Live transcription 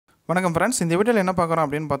வணக்கம் ஃப்ரெண்ட்ஸ், இந்த வீடியோவில் என்ன பார்க்குறோம்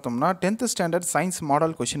அப்படின்னு பார்த்தோம்னா 10th standard science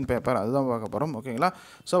model question paper அதுதான் பார்க்க போகிறோம். ஓகேங்களா?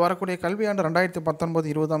 ஸோ வரக்கூடிய கல்வியாண்டு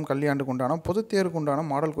 2019-20 கல்வியாண்டுக்கு உண்டான பொதுத் தேர்வுக்கு உண்டான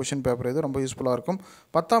மாடல் கொஷின் பேப்பர் இது ரொம்ப யூஸ்ஃபுல்லாக இருக்கும்.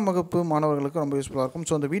 10ஆம் வகுப்பு மாணவர்களுக்கு ரொம்ப யூஸ்ஃபுல்லாக இருக்கும்.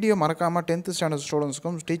 ஸோ இந்த வீடியோ மறக்காமல் 10th ஸ்டாண்டர்ட்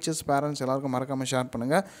ஸ்டூடெண்ட்ஸ்க்கும் டீச்சர்ஸ் பேரண்ட்ஸ் எல்லாருக்கும் மறக்காமல் ஷேர்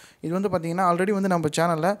பண்ணுங்கள். இது வந்து பார்த்திங்கன்னா ஆல்ரெடி வந்து நம்ம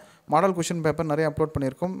சேனலில் மாடல் கொஷின் பேப்பர் நிறைய அப்லோட்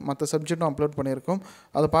பண்ணியிருக்கோம், மற்ற சப்ஜெக்ட்டும் அப்லோட் பண்ணியிருக்கோம்.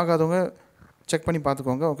 அதை பார்க்காதவங்க செக் பண்ணி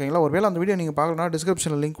பார்த்துக்கோங்க. ஓகேங்களா? ஒருவேளை அந்த வீடியோ நீங்கள் பார்க்கலன்னா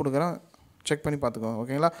டிஸ்கிரிப்ஷனில் லிங்க் கொடுக்குறேன், செக் பண்ணி பார்த்துக்கோங்க.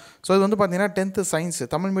 ஓகேங்களா? ஸோ இது வந்து பார்த்தீங்கன்னா 10th science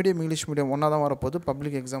Tamil medium English medium ஒன்றா தான் வரப்போகுது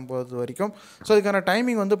பப்ளிக் எக்ஸாம் பொறுத்த வரைக்கும். ஸோ இதுக்கான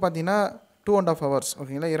டைமிங் வந்து பார்த்தீங்கன்னா 2.5 hours.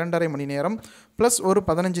 ஓகேங்களா? 2.5 மணி நேரம் ப்ளஸ் ஒரு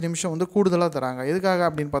 15 நிமிஷம் வந்து கூடுதலாக தராங்க. எதுக்காக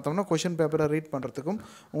அப்படின்னு பார்த்தோம்னா கொஷின் பேப்பரை ரீட் பண்ணுறதுக்கும்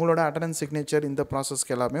உங்களோட அட்டண்டன்ஸ் சிக்னேச்சர் இந்த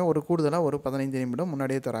ப்ராசஸ்க்கு எல்லாமே ஒரு கூடுதலாக ஒரு 15 நிமிடம்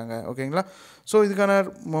முன்னாடியே தராங்க. ஓகேங்களா? ஸோ இதுக்கான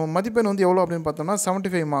மதிப்பெண் வந்து எவ்வளோ அப்படின்னு பார்த்தோம்னா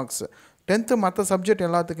 75 மார்க்ஸ். 10th மற்ற சப்ஜெக்ட்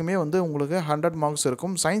எல்லாத்துக்குமே வந்து உங்களுக்கு 100 மார்க்ஸ்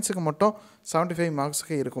இருக்கும். சயின்ஸுக்கு மட்டும் 75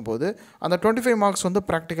 மார்க்ஸுக்கு இருக்கும் போது அந்த 25 மார்க்ஸ் வந்து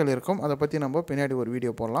ப்ராக்டிக்கல் இருக்கும். அதை பற்றி நம்ம பின்னாடி ஒரு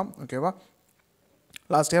வீடியோ போடலாம். ஓகேவா?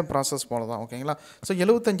 லாஸ்ட் இயர் ப்ராசஸ் போல தான். ஓகேங்களா? ஸோ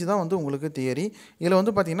 75 தான் வந்து உங்களுக்கு தியரி. இதில்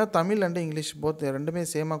வந்து பார்த்திங்கன்னா தமிழ் அண்ட் இங்கிலீஷ் போத் ரெண்டுமே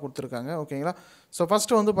சேமாக கொடுத்துருக்காங்க. ஓகேங்களா? ஸோ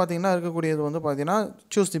ஃபஸ்ட்டு வந்து பார்த்திங்கன்னா இருக்கக்கூடியது வந்து பார்த்திங்கன்னா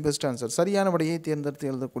சூஸ் தி பெஸ்ட் ஆன்சர், சரியான விடையை தேர்ந்தெடுத்து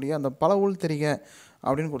எழுதக்கூடிய அந்த பல உள் தெரிக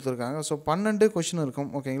அப்படின்னு கொடுத்துருக்காங்க. ஸோ 12 கொஷின் இருக்கும்.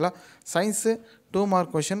 ஓகேங்களா? சயின்ஸு 2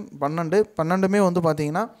 மார்க் கொஷின் 12 வந்து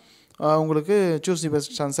பார்த்திங்கன்னா உங்களுக்கு choose the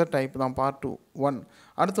best answer type தான் பார்ட் 1.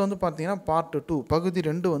 அடுத்து வந்து பார்த்திங்கன்னா பார்ட் 2 பகுதி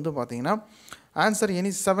 2 வந்து பார்த்திங்கன்னா ஆன்சர்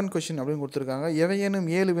எனி 7 கொஷின் அப்படின்னு கொடுத்துருக்காங்க. எவையேனும்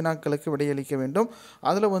 7 வினாக்களுக்கு விடையளிக்க வேண்டும்.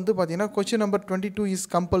 அதில் வந்து பார்த்திங்கன்னா கொஷின் நம்பர் 22 இஸ்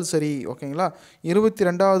கம்பல்சரி. ஓகேங்களா?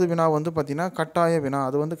 22வது வினா வந்து பார்த்திங்கன்னா கட்டாய வினா,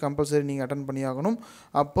 அது வந்து கம்பல்சரி நீங்கள் அட்டன் பண்ணி ஆகணும்.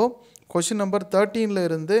 அப்போது கொஷின் நம்பர் 13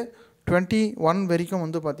 இருந்து 21 வரைக்கும்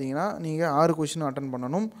வந்து பார்த்திங்கன்னா நீங்கள் 6 கொஷின் அட்டன்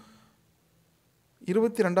பண்ணணும்.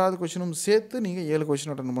 22வது கொஷினும் சேர்த்து நீங்கள் 7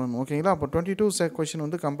 கொஷின் அட்டன் பண்ணணும். ஓகேங்களா? அப்போ 22 கொஷின்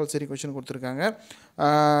வந்து கம்பல்சரி கொஷின் கொடுத்துருக்காங்க.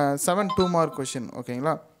 7 2 மார்க் கொஷின்.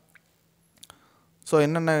 ஓகேங்களா? ஸோ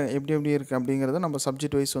என்னென்ன எப்படி இருக்குது அப்படிங்கிறத நம்ம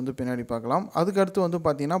சப்ஜெக்ட் வைஸ் வந்து பின்னாடி பார்க்கலாம். அதுக்கடுத்து வந்து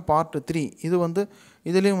பார்த்திங்கன்னா பார்ட் 3 இது வந்து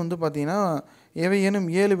இதுலேயும் வந்து பார்த்திங்கன்னா எவையேனும்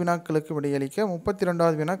 7 வினாக்களுக்கு விடையளிக்க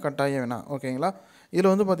 32வது வினா கட்டாய வினா. ஓகேங்களா? இதில்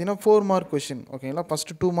வந்து பார்த்திங்கன்னா 4 மார்க் கொஷின். ஓகேங்களா?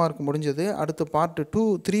 ஃபஸ்ட்டு 2 மார்க் முடிஞ்சது. அடுத்து பார்ட்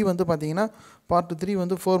 3 வந்து பார்த்திங்கன்னா பார்ட் 3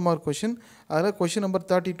 வந்து 4 மார்க் கொஷின். அதில் கொஷின் நம்பர்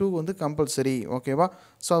 32 வந்து கம்பல்சரி. ஓகேவா?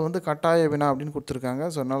 ஸோ அது வந்து கட்டாய வினா அப்படின்னு கொடுத்துருக்காங்க.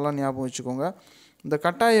 ஸோ நல்லா ஞாபகம் வச்சுக்கோங்க. இந்த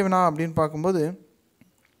கட்டாய வினா அப்படின்னு பார்க்கும்போது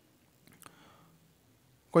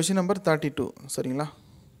கொஷின் நம்பர் 32 சரிங்களா?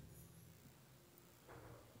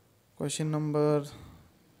 கொஷின் நம்பர்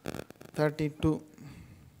 32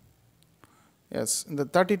 எஸ், இந்த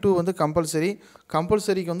 32 வந்து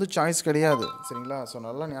கம்பல்சரிக்கு வந்து சாய்ஸ் கிடையாது. சரிங்களா? ஸோ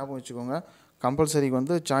நல்லா ஞாபகம் வச்சுக்கோங்க, கம்பல்சரிக்கு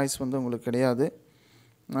வந்து சாய்ஸ் வந்து உங்களுக்கு கிடையாது.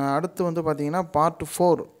 அடுத்து வந்து பார்த்திங்கன்னா பார்ட்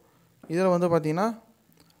 4 இதில் வந்து பார்த்திங்கன்னா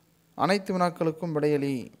அனைத்து வினாக்களுக்கும்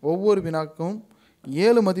விடையளி, ஒவ்வொரு வினாக்கும்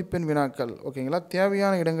 7 மதிப்பெண் வினாக்கள். ஓகேங்களா?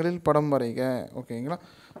 தேவையான இடங்களில் படம் வரைக. ஓகேங்களா?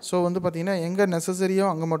 ஸோ வந்து பார்த்திங்கன்னா எங்கே நெசசரியோ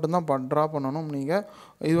அங்கே மட்டும்தான் ட்ரா பண்ணணும் நீங்கள்.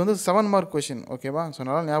 இது வந்து 7 மார்க் கொஷின். ஓகேவா? ஸோ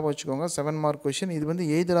நல்லா ஞாபகம் வச்சுக்கோங்க, 7 மார்க் கொஷின். இது வந்து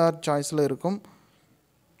எய்தர் ஆர் சாய்ஸில் இருக்கும்.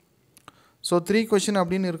 ஸோ 3 கொஷின்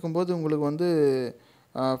அப்படின்னு இருக்கும்போது உங்களுக்கு வந்து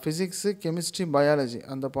ஃபிசிக்ஸு கெமிஸ்ட்ரி பயாலஜி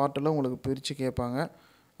அந்த பார்ட்டில் உங்களுக்கு பிரித்து கேட்பாங்க.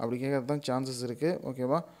 அப்படி கேட்குறது தான் சான்சஸ் இருக்குது.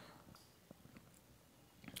 ஓகேவா?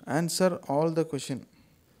 ஆன்சர் ஆல் த கொஷின்,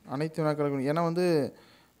 அனைத்து வினாக்களுக்கும். ஏன்னா வந்து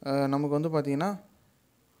நமக்கு வந்து பார்த்திங்கன்னா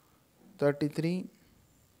 33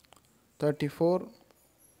 34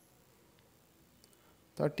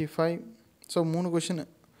 35 ஸோ 3 கொஷின்,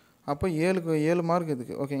 அப்போ 7 மார்க்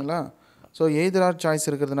இதுக்கு. ஓகேங்களா? ஸோ எய்தர் ஆர் சாய்ஸ்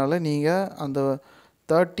இருக்கிறதுனால நீங்கள் அந்த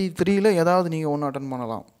 33ல் ஏதாவது நீங்கள் ஒன்று அட்டன்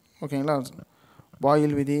பண்ணலாம். ஓகேங்களா?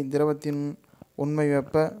 பாயில் விதி, திரவத்தின் உண்மை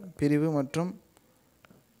வெப்ப பிரிவு மற்றும்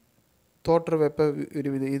தோற்ற வெப்ப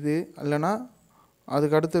விரிவு, இது இல்லைன்னா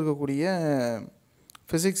அதுக்கு அடுத்து இருக்கக்கூடிய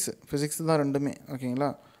ஃபிசிக்ஸ் தான் ரெண்டுமே. ஓகேங்களா?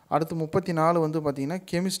 அடுத்து 34 வந்து பார்த்திங்கன்னா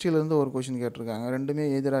கெமிஸ்ட்ரியிலேருந்து ஒரு கொஷின் கேட்டிருக்காங்க. ரெண்டுமே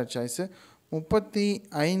எதிராக சாய்ஸு.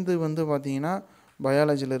 35 வந்து பார்த்திங்கன்னா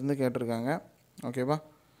பயாலஜிலேருந்து கேட்டிருக்காங்க. ஓகேவா?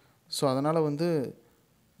 ஸோ அதனால் வந்து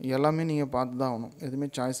எல்லாமே நீங்கள் பார்த்து தான் ஆகணும், எதுவுமே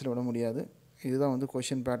சாய்ஸில் விட முடியாது. இதுதான் வந்து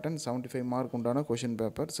கொஷின் பேட்டர்ன், 75 மார்க் உண்டான கொஷின்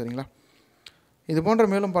பேப்பர். சரிங்களா? இது போன்ற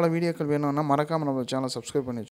மேலும் பல வீடியோக்கள் வேணும்னா மறக்காமல் நம்ம சேனலை சப்ஸ்கிரைப் பண்ணி